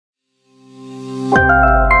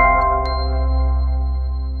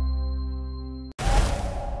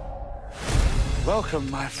Welcome,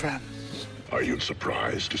 my friends. Are you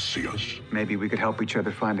surprised to see us? Maybe we could help each other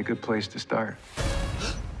find a good place to start.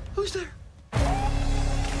 Who's there?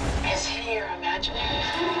 Is he your imaginary?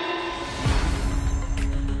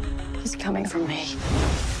 He's coming for me.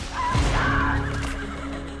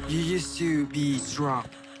 You used to be strong,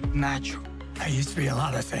 macho. I used to be a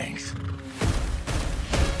lot of things.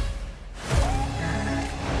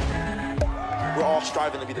 We're all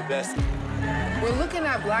striving to be the best. We're looking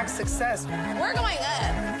at Black success. We're going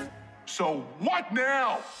up. So what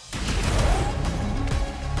now?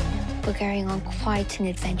 We're going on quite an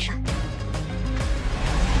adventure.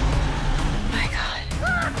 My God.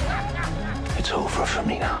 It's over for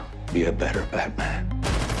me now. Be a better Batman.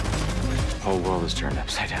 The whole world is turned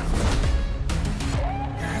upside down.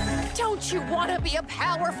 Don't you want to be a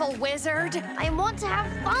powerful wizard? I want to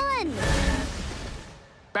have fun!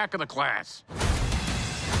 Back of the class.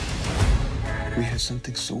 We had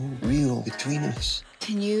something so real between us.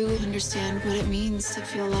 Can you understand what it means to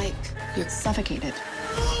feel like you're suffocated?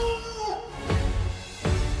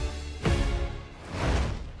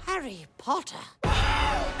 Harry Potter.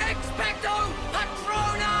 Expecto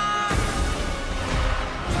Patronum!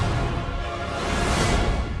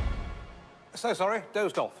 So sorry,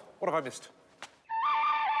 dozed off. What have I missed?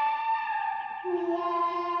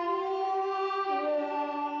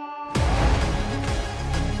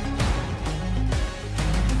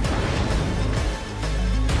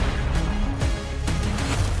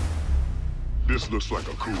 This looks like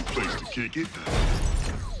a cool place to kick it.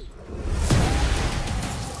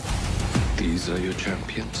 These are your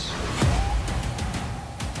champions.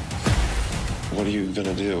 What are you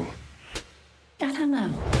gonna do? I don't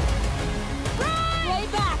know. Way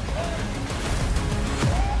back.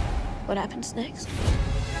 What happens next?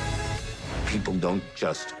 People don't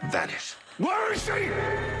just vanish. Where is she?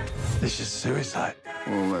 It's just suicide.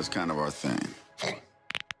 Well, that's kind of our thing.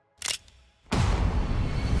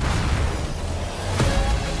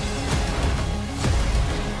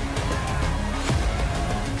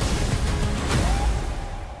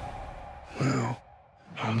 Well,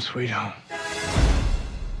 home sweet home.